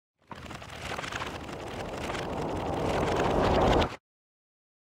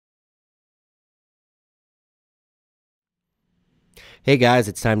Hey guys,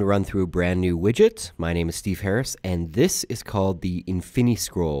 it's time to run through a brand new widget. My name is Steve Harris, and this is called the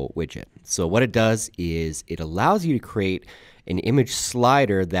InfiniScroll widget. So what it does is it allows you to create an image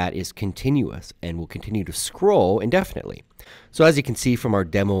slider that is continuous and will continue to scroll indefinitely. So as you can see from our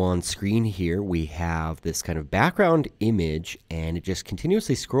demo on screen here, we have this kind of background image and it just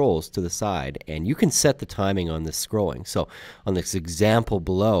continuously scrolls to the side, and you can set the timing on this scrolling. So on this example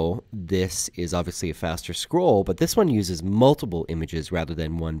below, this is obviously a faster scroll, but this one uses multiple images rather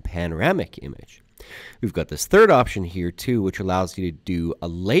than one panoramic image. We've got this third option here too, which allows you to do a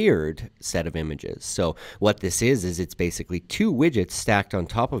layered set of images. So what this is it's basically two widgets stacked on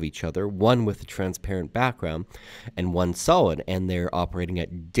top of each other, one with a transparent background and one solid, and they're operating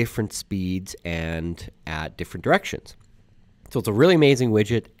at different speeds and at different directions. So it's a really amazing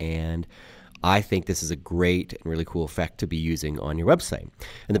widget, and I think this is a great and really cool effect to be using on your website.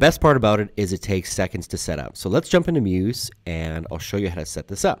 And the best part about it is it takes seconds to set up. So let's jump into Muse and I'll show you how to set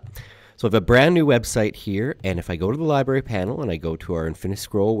this up. So I have a brand new website here, and if I go to the library panel and I go to our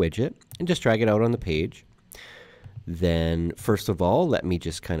InfiniScroll widget and just drag it out on the page, then first of all, let me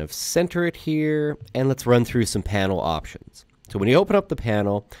just kind of center it here, and let's run through some panel options. So when you open up the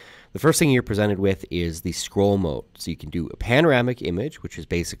panel, the first thing you're presented with is the scroll mode. So you can do a panoramic image, which is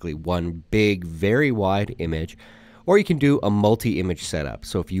basically one big, very wide image, or you can do a multi-image setup.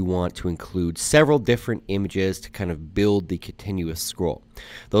 So if you want to include several different images to kind of build the continuous scroll.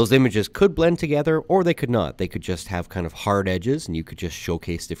 Those images could blend together or they could not. They could just have kind of hard edges and you could just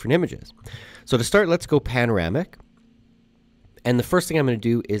showcase different images. So to start, let's go panoramic. And the first thing I'm going to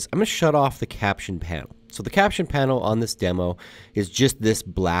do is I'm going to shut off the caption panel. So the caption panel on this demo is just this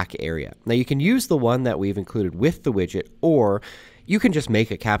black area. Now you can use the one that we've included with the widget, or you can just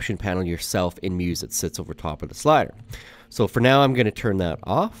make a caption panel yourself in Muse that sits over top of the slider. So for now, I'm going to turn that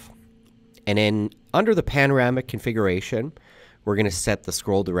off. And then under the panoramic configuration, we're going to set the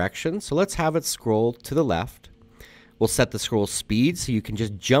scroll direction. So let's have it scroll to the left. We'll set the scroll speed so you can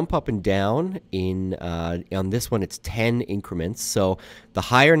just jump up and down. On this one, it's 10 increments. So the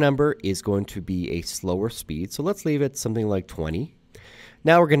higher number is going to be a slower speed. So let's leave it something like 20.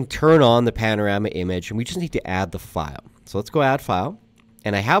 Now we're going to turn on the panorama image, and we just need to add the file. So let's go add file,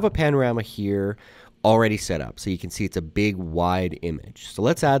 and I have a panorama here already set up. So you can see it's a big wide image. So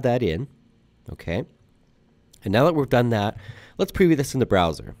let's add that in, okay? And now that we've done that, let's preview this in the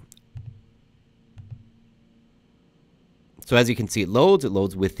browser. So as you can see, it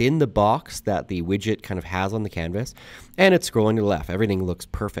loads within the box that the widget kind of has on the canvas, and it's scrolling to the left. Everything looks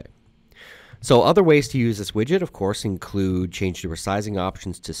perfect. So other ways to use this widget, of course, include change the resizing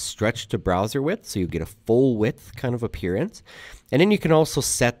options to stretch to browser width, so you get a full width kind of appearance. And then you can also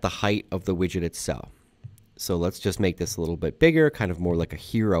set the height of the widget itself. So let's just make this a little bit bigger, kind of more like a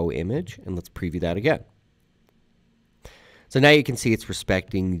hero image, and let's preview that again. So now you can see it's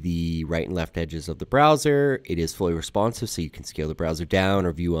respecting the right and left edges of the browser. It is fully responsive, so you can scale the browser down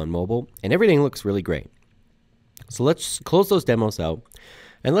or view on mobile, and everything looks really great. So let's close those demos out.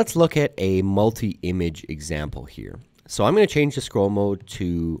 And let's look at a multi-image example here. So I'm going to change the scroll mode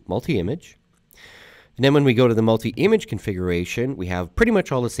to multi-image. And then when we go to the multi-image configuration, we have pretty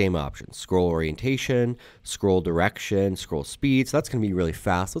much all the same options. Scroll orientation, scroll direction, scroll speed. So that's going to be really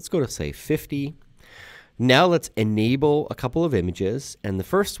fast. Let's go to, say, 50. Now let's enable a couple of images. And the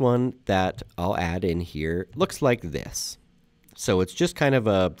first one that I'll add in here looks like this. So it's just kind of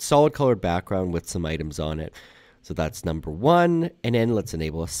a solid colored background with some items on it. So that's number one, and then let's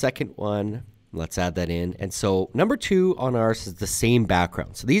enable a second one. Let's add that in. And so number two on ours is the same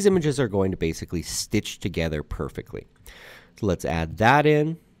background. So these images are going to basically stitch together perfectly. So let's add that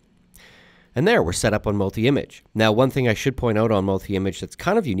in. And there, we're set up on multi-image. Now, one thing I should point out on multi-image that's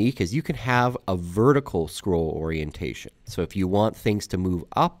kind of unique is you can have a vertical scroll orientation. So if you want things to move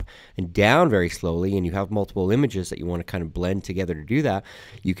up and down very slowly and you have multiple images that you want to kind of blend together to do that,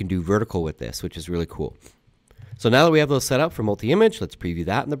 you can do vertical with this, which is really cool. So now that we have those set up for multi-image, let's preview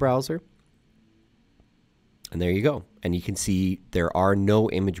that in the browser. And there you go. And you can see there are no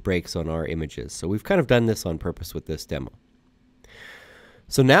image breaks on our images. So we've kind of done this on purpose with this demo.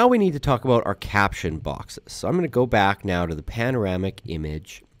 So now we need to talk about our caption boxes. So I'm going to go back now to the panoramic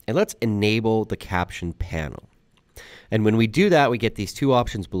image, and let's enable the caption panel. And when we do that, we get these two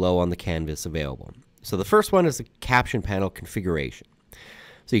options below on the canvas available. So the first one is the caption panel configuration.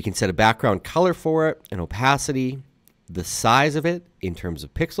 So you can set a background color for it, an opacity, the size of it in terms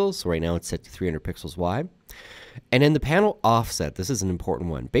of pixels. So right now it's set to 300 pixels wide. And then the panel offset, this is an important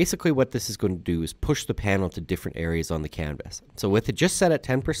one. Basically what this is going to do is push the panel to different areas on the canvas. So with it just set at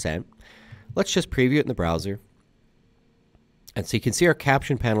 10%, let's just preview it in the browser. And so you can see our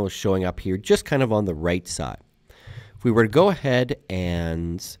caption panel is showing up here just kind of on the right side. If we were to go ahead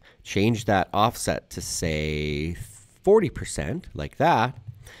and change that offset to say 40%, like that,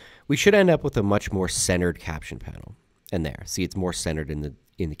 we should end up with a much more centered caption panel. And there, see, it's more centered in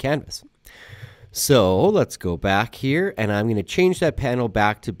the canvas. So let's go back here, and I'm going to change that panel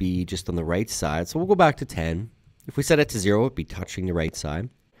back to be just on the right side. So we'll go back to 10. If we set it to 0, it'd be touching the right side.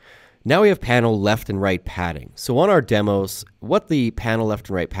 Now we have panel left and right padding. So on our demos, what the panel left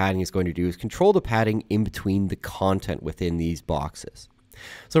and right padding is going to do is control the padding in between the content within these boxes.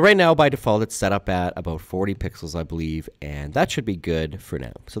 So right now, by default, it's set up at about 40 pixels, I believe, and that should be good for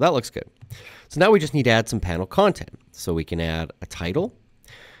now. So that looks good. So now we just need to add some panel content. So we can add a title,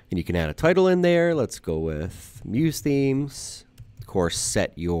 and you can add a title in there. Let's go with Muse Themes. Of course,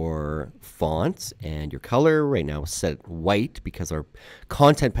 set your font and your color. Right now, set it white because our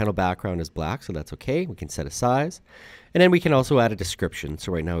content panel background is black, so that's okay. We can set a size. And then we can also add a description.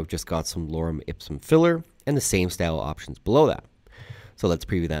 So right now, we've just got some lorem ipsum filler and the same style options below that. So let's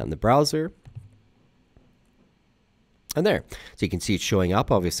preview that in the browser. And there. So you can see it's showing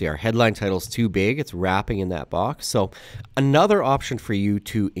up. Obviously, our headline title is too big. It's wrapping in that box. So another option for you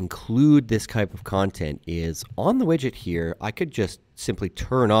to include this type of content is on the widget here, I could just simply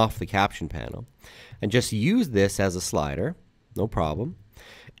turn off the caption panel and just use this as a slider. No problem.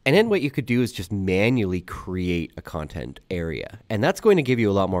 And then what you could do is just manually create a content area. And that's going to give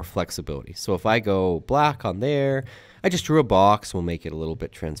you a lot more flexibility. So if I go black on there, I just drew a box. We'll make it a little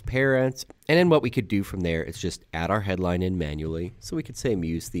bit transparent. And then what we could do from there is just add our headline in manually. So we could say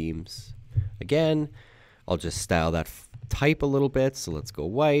Muse Themes. Again, I'll just style that type a little bit. So let's go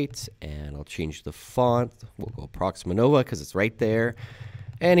white, and I'll change the font. We'll go Proxima Nova because it's right there,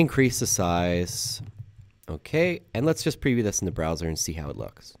 and increase the size. Okay, and let's just preview this in the browser and see how it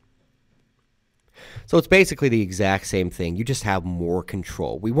looks. So it's basically the exact same thing. You just have more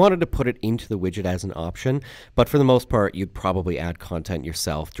control. We wanted to put it into the widget as an option, but for the most part, you'd probably add content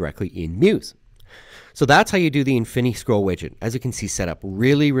yourself directly in Muse. So that's how you do the InfiniScroll widget. As you can see, set up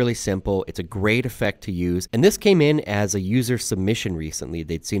really, really simple. It's a great effect to use. And this came in as a user submission recently.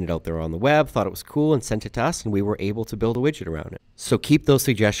 They'd seen it out there on the web, thought it was cool, and sent it to us, and we were able to build a widget around it. So keep those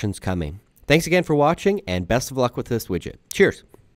suggestions coming. Thanks again for watching, and best of luck with this widget. Cheers.